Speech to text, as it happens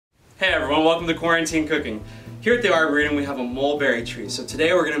Hey everyone, welcome to Quarantine Cooking. Here at the Arboretum we have a mulberry tree, so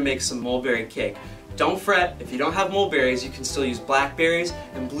today we're going to make some mulberry cake. Don't fret, if you don't have mulberries, you can still use blackberries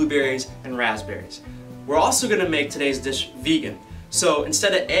and blueberries and raspberries. We're also going to make today's dish vegan. So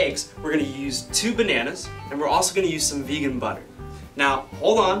instead of eggs, we're going to use 2 bananas, and we're also going to use some vegan butter. Now,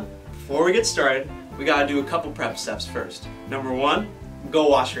 hold on, before we get started, we got to do a couple prep steps first. Number 1, go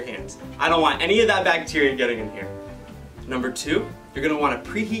wash your hands. I don't want any of that bacteria getting in here. Number 2, you're going to want to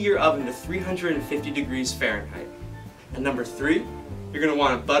preheat your oven to 350 degrees Fahrenheit. And number 3, you're going to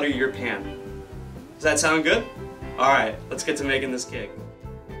want to butter your pan. Does that sound good? Alright, let's get to making this cake.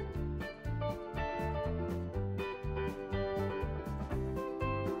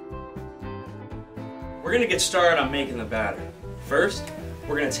 We're going to get started on making the batter. First,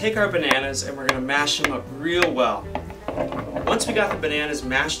 we're going to take our bananas and we're going to mash them up real well. Once we got the bananas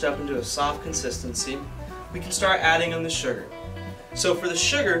mashed up into a soft consistency, we can start adding in the sugar. So for the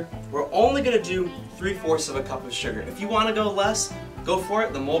sugar, we're only going to do 3/4 of a cup of sugar. If you want to go less, go for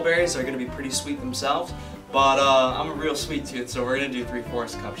it. The mulberries are going to be pretty sweet themselves, but I'm a real sweet tooth, so we're going to do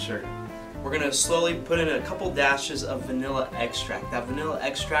 3/4 cup sugar. We're going to slowly put in a couple dashes of vanilla extract. That vanilla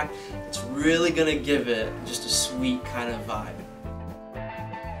extract, it's really going to give it just a sweet kind of vibe.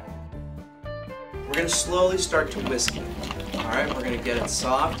 We're going to slowly start to whisk it. Alright, we're going to get it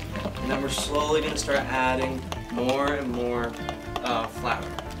soft, and then we're slowly going to start adding more and more flour.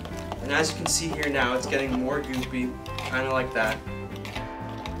 And as you can see here now, it's getting more goopy, kind of like that.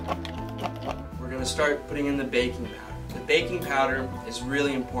 We're going to start putting in the baking powder. The baking powder is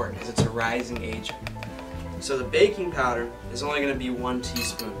really important because it's a rising agent. So the baking powder is only going to be 1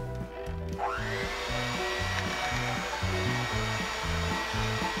 teaspoon.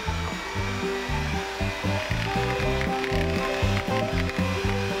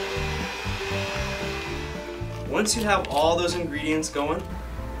 Once you have all those ingredients going,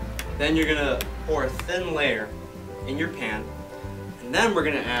 then you're going to pour a thin layer in your pan, and then we're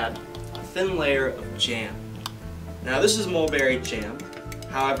going to add a thin layer of jam. Now this is mulberry jam,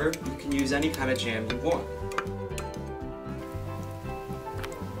 however, you can use any kind of jam you want.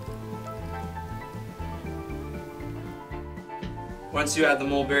 Once you add the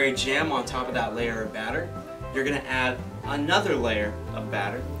mulberry jam on top of that layer of batter, you're going to add another layer of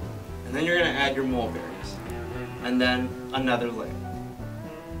batter, and then you're going to add your mulberries. And then another layer.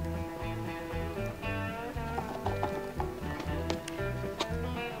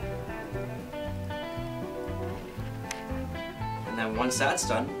 And then once that's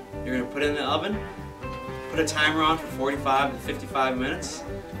done, you're going to put it in the oven, put a timer on for 45 to 55 minutes,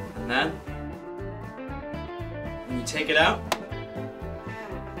 and then when you take it out,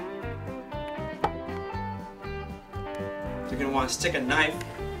 you're going to want to stick a knife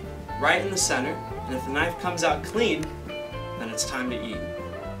right in the center. And if the knife comes out clean, then it's time to eat.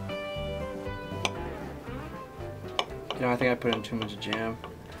 You know, I think I put in too much jam.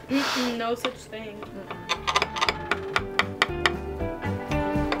 No such thing.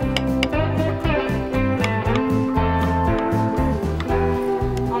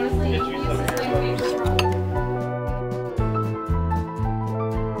 Honestly, it's the same thing.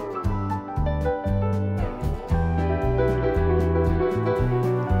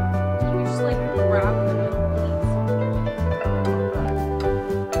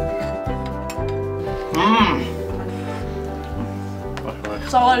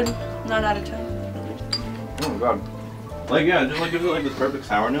 Solid 9 out of 10. Oh my god. Like, yeah, it just like gives it like this perfect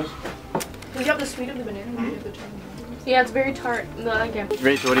sourness. We have the sweet of the banana. Yeah, it's very tart. Again.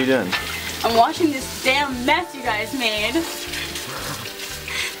 Rachel, what are you doing? I'm washing this damn mess you guys made.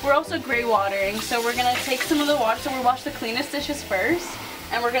 We're also gray watering, so we're gonna take some of the water. So we wash the cleanest dishes first,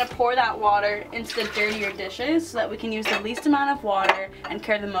 and we're gonna pour that water into the dirtier dishes so that we can use the least amount of water and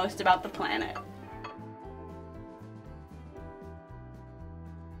care the most about the planet.